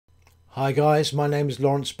Hi guys, my name is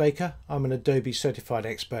Lawrence Baker. I'm an Adobe certified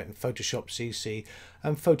expert in Photoshop CC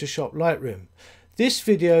and Photoshop Lightroom. This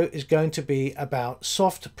video is going to be about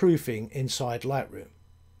soft proofing inside Lightroom.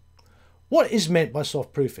 What is meant by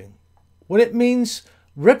soft proofing? Well, it means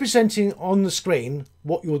representing on the screen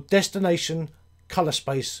what your destination color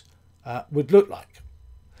space would look like.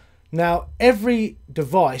 Now, every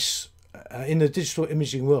device in the digital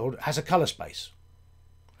imaging world has a color space.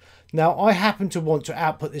 Now, I happen to want to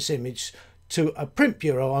output this image to a print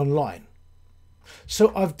bureau online.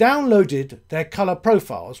 So I've downloaded their color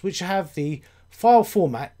profiles, which have the file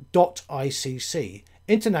format .icc,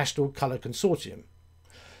 International Color Consortium.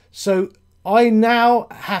 So I now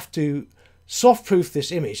have to soft proof this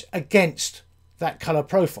image against that color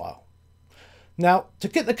profile. Now, to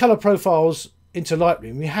get the color profiles into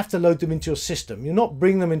Lightroom, you have to load them into your system. You're not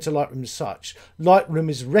bringing them into Lightroom as such. Lightroom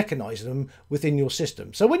is recognizing them within your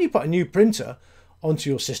system. So when you put a new printer onto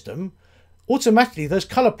your system, automatically those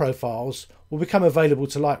color profiles will become available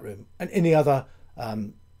to Lightroom and any other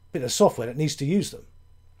bit of software that needs to use them.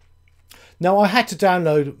 Now, I had to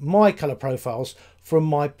download my color profiles from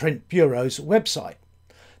my print bureau's website.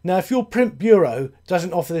 Now, if your print bureau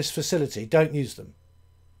doesn't offer this facility, don't use them.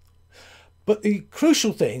 But the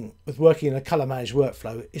crucial thing with working in a color managed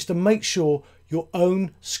workflow is to make sure your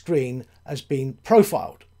own screen has been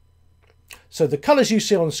profiled. So the colors you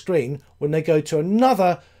see on screen when they go to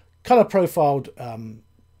another color profiled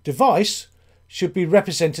device should be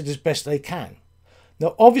represented as best they can.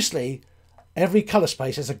 Now, obviously, every color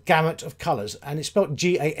space has a gamut of colors, and it's spelled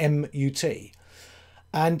G-A-M-U-T.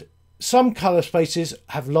 And some color spaces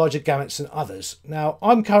have larger gamuts than others. Now,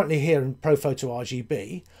 I'm currently here in ProPhoto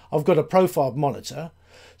RGB. I've got a profiled monitor.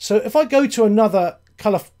 So if I go to another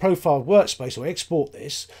color profiled workspace or export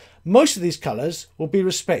this, most of these colors will be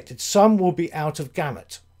respected. Some will be out of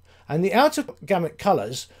gamut. And the out of gamut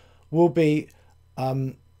colors will be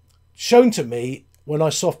shown to me when I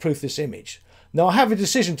soft proof this image. Now, I have a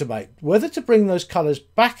decision to make whether to bring those colors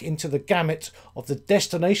back into the gamut of the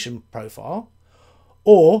destination profile,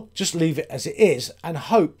 or just leave it as it is and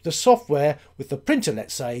hope the software with the printer,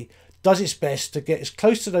 let's say, does its best to get as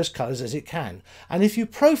close to those colors as it can. And if you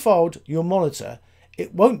profiled your monitor,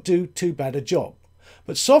 it won't do too bad a job.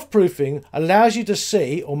 But soft proofing allows you to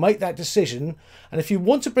see or make that decision. And if you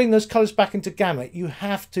want to bring those colors back into gamut, you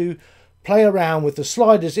have to play around with the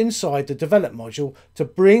sliders inside the develop module to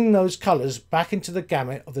bring those colors back into the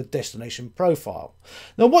gamut of the destination profile.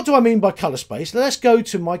 Now, what do I mean by color space? Let's go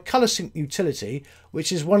to my color sync utility,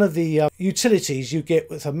 which is one of the utilities you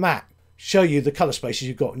get with a Mac, show you the color spaces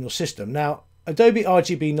you've got in your system. Now, Adobe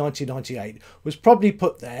RGB 1998 was probably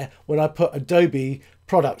put there when I put Adobe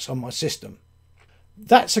products on my system.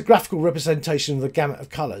 That's a graphical representation of the gamut of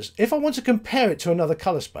colors. If I want to compare it to another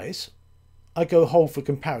color space, I go hold for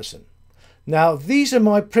comparison. Now, these are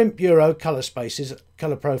my print bureau color spaces,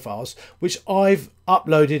 color profiles, which I've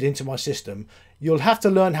uploaded into my system. You'll have to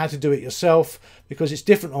learn how to do it yourself because it's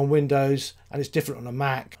different on Windows and it's different on a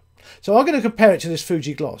Mac. So I'm going to compare it to this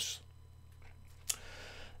Fuji gloss.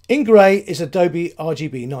 In grey is Adobe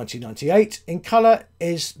RGB 1998. In colour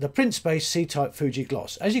is the print space C-type Fuji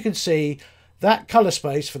gloss. As you can see, that colour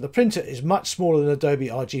space for the printer is much smaller than Adobe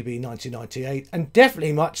RGB 1998 and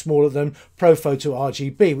definitely much smaller than ProPhoto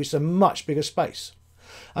RGB, which is a much bigger space.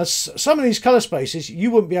 And some of these colour spaces,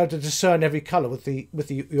 you wouldn't be able to discern every colour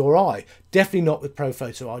with your eye. Definitely not with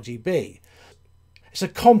ProPhoto RGB. It's a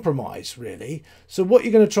compromise, really. So what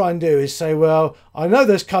you're going to try and do is say, well, I know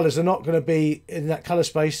those colours are not going to be in that colour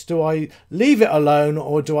space. Do I leave it alone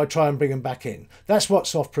or do I try and bring them back in? That's what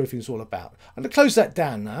soft proofing is all about. I'm going to close that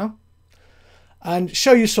down now and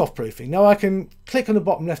show you soft proofing. Now, I can click on the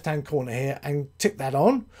bottom left hand corner here and tick that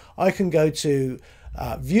on. I can go to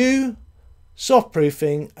view, soft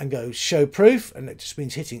proofing, and go show proof, and it just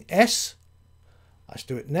means hitting S. Let's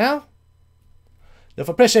do it now. Now, if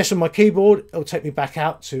I press S on my keyboard, it'll take me back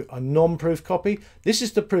out to a non-proof copy. This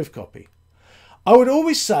is the proof copy. I would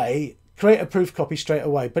always say create a proof copy straight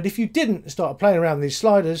away, but if you didn't and started playing around with these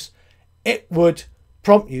sliders, it would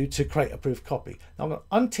prompt you to create a proof copy. Now, I'm going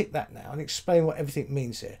to untick that now and explain what everything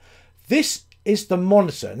means here. This is the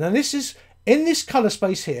monitor. Now, this is in this color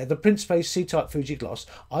space here, the print space C-type Fuji gloss.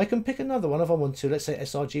 I can pick another one if I want to, let's say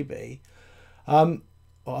sRGB,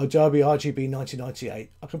 or Adobe RGB 1998.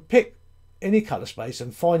 I can pick any color space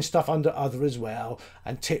and find stuff under other as well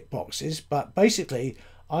and tick boxes. But basically,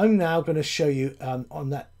 I'm now going to show you on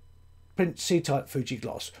that print C-type Fuji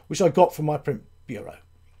gloss, which I got from my print bureau.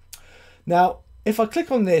 Now, if I click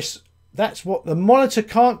on this, that's what the monitor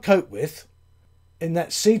can't cope with in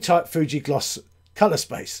that C-type Fuji gloss color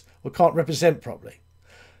space, or can't represent properly.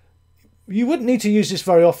 You wouldn't need to use this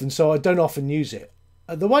very often, so I don't often use it.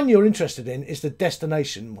 The one you're interested in is the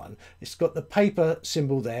destination one. It's got the paper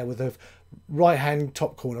symbol there with the right hand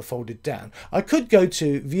top corner folded down. I could go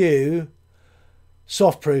to View,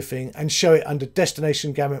 Soft Proofing and show it under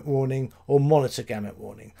Destination Gamut Warning or Monitor Gamut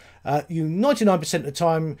Warning. 99% of the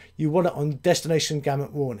time you want it on Destination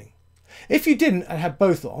Gamut Warning. If you didn't and had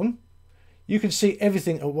both on, you can see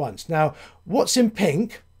everything at once. Now, what's in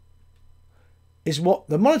pink is what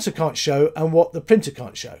the monitor can't show and what the printer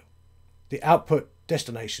can't show. The output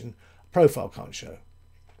destination profile can't show.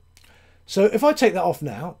 So if I take that off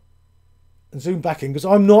now and zoom back in, because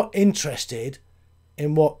I'm not interested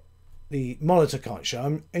in what the monitor can't show,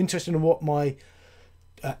 I'm interested in what my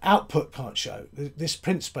output can't show, this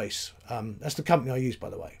print space. That's the company I use, by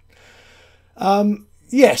the way.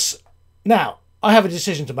 Yes, now I have a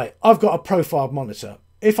decision to make. I've got a profile monitor.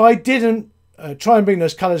 If I didn't try and bring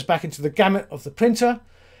those colours back into the gamut of the printer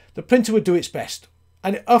would do its best.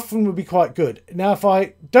 And it often would be quite good. Now, if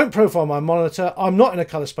I don't profile my monitor, I'm not in a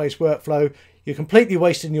colour space workflow. You're completely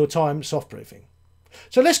wasting your time soft proofing.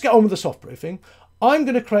 So let's get on with the soft proofing. I'm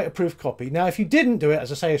going to create a proof copy. Now, if you didn't do it,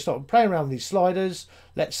 as I say, I started playing around with these sliders.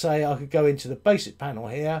 Let's say I could go into the basic panel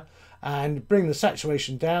here and bring the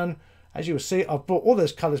saturation down. As you will see, I've brought all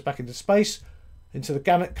those colours back into space, into the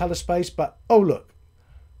gamut colour space. But, oh, look.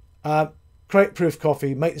 Create proof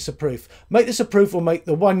copy, make this a proof. Make this a proof or make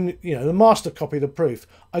the one, the master copy the proof.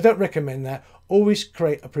 I don't recommend that. Always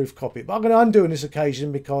create a proof copy. But I'm going to undo on this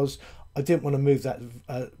occasion because I didn't want to move that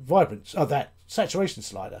that saturation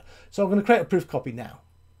slider. So I'm going to create a proof copy now.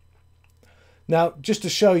 Now, just to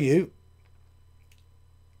show you,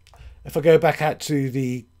 if I go back out to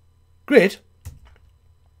the grid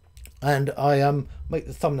and I make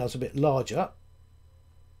the thumbnails a bit larger,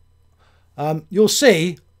 you'll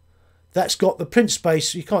see that's got the print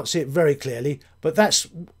space. You can't see it very clearly, but that's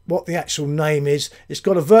what the actual name is. It's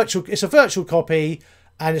got it's a virtual copy,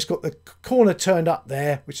 and it's got the corner turned up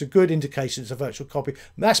there, which is a good indication it's a virtual copy.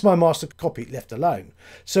 That's my master copy left alone.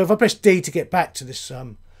 So if I press D to get back to this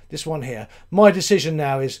this one here, my decision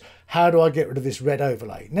now is how do I get rid of this red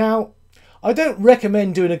overlay? Now, I don't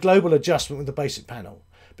recommend doing a global adjustment with the basic panel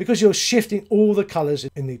because you're shifting all the colors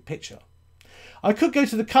in the picture. I could go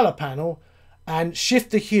to the color panel and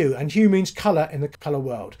shift the hue, and hue means color in the color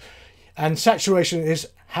world, and saturation is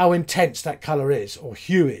how intense that color is, or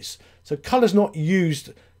hue is. So color's not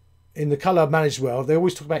used in the color managed world. They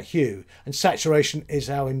always talk about hue, and saturation is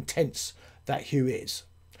how intense that hue is.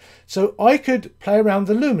 So I could play around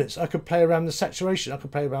the luminance, I could play around the saturation, I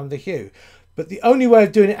could play around the hue, but the only way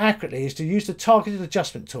of doing it accurately is to use the targeted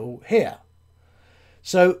adjustment tool here.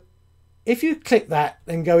 So if you click that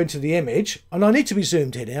and go into the image, and I need to be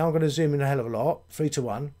zoomed in here, I'm going to zoom in a hell of a lot,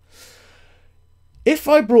 3:1. If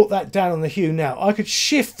I brought that down on the hue now, I could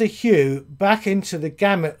shift the hue back into the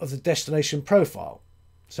gamut of the destination profile.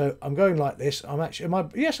 So I'm going like this.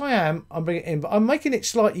 Yes, I am. I'm bringing it in, but I'm making it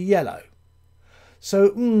slightly yellow.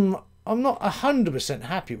 So I'm not 100%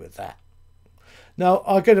 happy with that. Now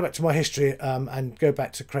I'll go back to my history and go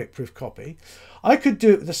back to create proof copy. I could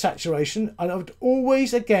do it with the saturation, and I would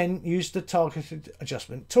always again use the targeted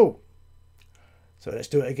adjustment tool. So let's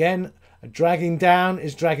do it again. Dragging down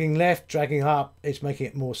is dragging left, dragging up is making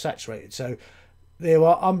it more saturated. So there you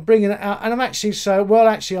are. I'm bringing it out, and I'm actually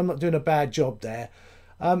I'm not doing a bad job there.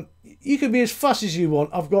 You can be as fussy as you want.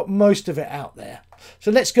 I've got most of it out there.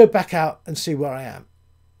 So let's go back out and see where I am.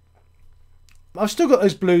 I've still got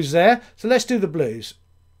those blues there, so let's do the blues.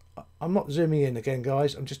 I'm not zooming in again,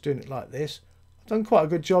 guys. I'm just doing it like this. I've done quite a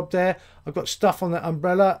good job there. I've got stuff on that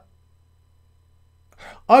umbrella.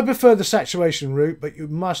 I prefer the saturation route, but you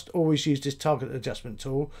must always use this target adjustment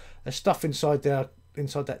tool. There's stuff inside there,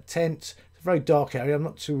 inside that tent. It's a very dark area. I'm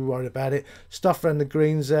not too worried about it. Stuff around the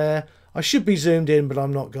greens there. I should be zoomed in, but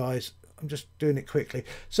I'm not, guys. I'm just doing it quickly.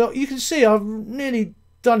 So you can see I've nearly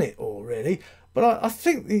done it all, really. But I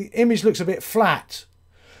think the image looks a bit flat.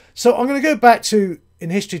 So I'm going to go back in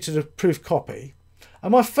history to the proof copy.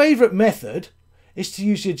 And my favourite method is to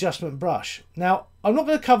use the adjustment brush. Now, I'm not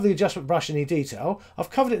going to cover the adjustment brush in any detail. I've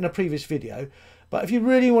covered it in a previous video. But if you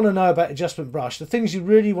really want to know about adjustment brush, the things you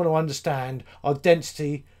really want to understand are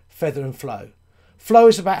density, feather and flow. Flow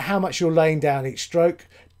is about how much you're laying down each stroke.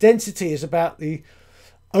 Density is about the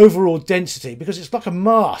overall density, because it's like a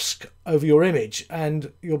mask over your image,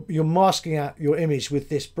 and you're masking out your image with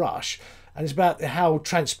this brush, and it's about how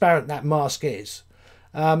transparent that mask is.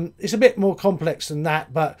 It's a bit more complex than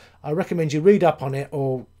that, but I recommend you read up on it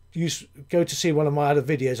or go to see one of my other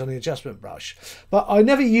videos on the adjustment brush. But I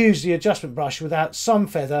never use the adjustment brush without some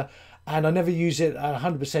feather and I never use it at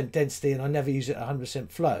 100% density, and I never use it at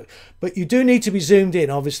 100% flow. But you do need to be zoomed in,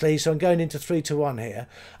 obviously, so I'm going into 3:1 here.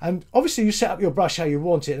 And obviously you set up your brush how you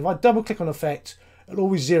want it. If I double click on effect, it'll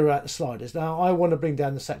always zero out the sliders. Now I want to bring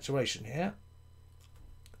down the saturation here.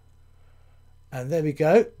 And there we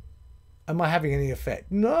go. Am I having any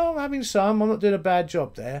effect? No, I'm having some. I'm not doing a bad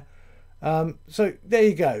job there. So there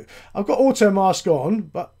you go. I've got auto mask on,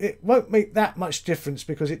 but it won't make that much difference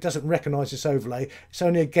because it doesn't recognize this overlay. It's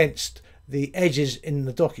only against the edges in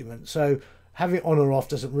the document, so having it on or off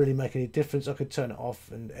doesn't really make any difference. I could turn it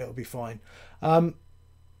off and it'll be fine.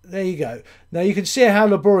 There you go. Now you can see how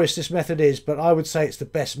laborious this method is, but I would say it's the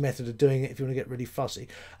best method of doing it if you want to get really fussy.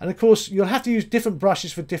 And of course you'll have to use different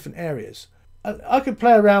brushes for different areas. I could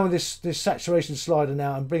play around with this saturation slider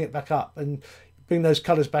now and bring it back up and bring those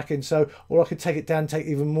colours back in, so, or I could take it down, take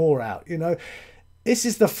even more out, you know. This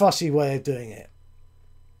is the fussy way of doing it.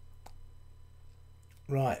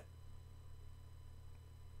 Right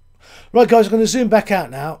guys, I'm going to zoom back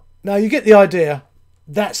out now. Now you get the idea.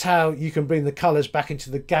 That's how you can bring the colours back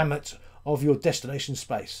into the gamut of your destination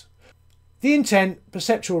space. The intent,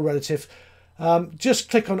 perceptual, relative, just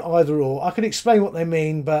click on either or. I can explain what they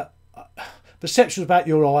mean, but perceptual is about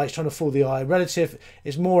your eye, it's trying to fool the eye. Relative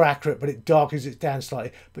is more accurate, but it darkens it down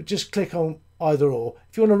slightly. But just click on either or.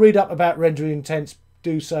 If you want to read up about rendering intents,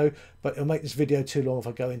 do so, but it'll make this video too long if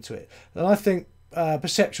I go into it. And I think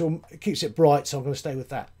perceptual keeps it bright, so I'm going to stay with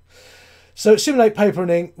that. So simulate paper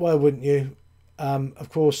and ink, why wouldn't you? Of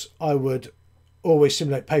course, I would always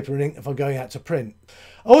simulate paper and ink if I'm going out to print.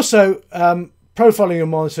 Also, profiling your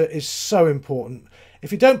monitor is so important.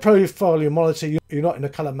 If you don't profile your monitor, you're not in a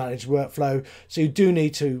color managed workflow, so you do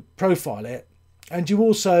need to profile it. And you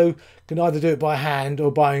also can either do it by hand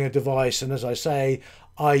or buying a device. And as I say,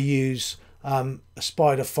 I use a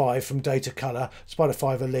Spider 5 from Data Color, Spider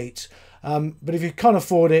 5 Elite. But if you can't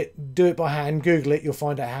afford it, do it by hand, Google it, you'll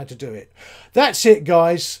find out how to do it. That's it,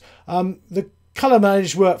 guys. The color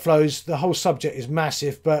managed workflows, the whole subject is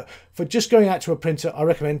massive, but for just going out to a printer, I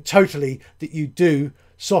recommend totally that you do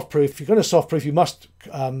soft proof. If you're going to soft proof, you must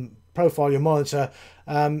profile your monitor.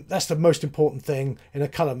 That's the most important thing in a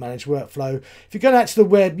color managed workflow. If you're going out to the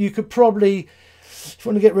web, you could probably, if you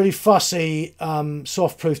want to get really fussy,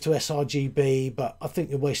 soft proof to sRGB, but I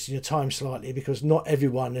think you're wasting your time slightly because not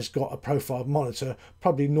everyone has got a profiled monitor.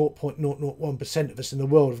 Probably 0.001% of us in the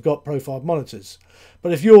world have got profiled monitors.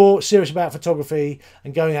 But if you're serious about photography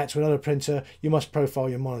and going out to another printer, you must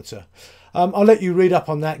profile your monitor. I'll let you read up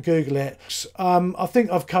on that, Google it. I think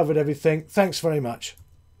I've covered everything. Thanks very much.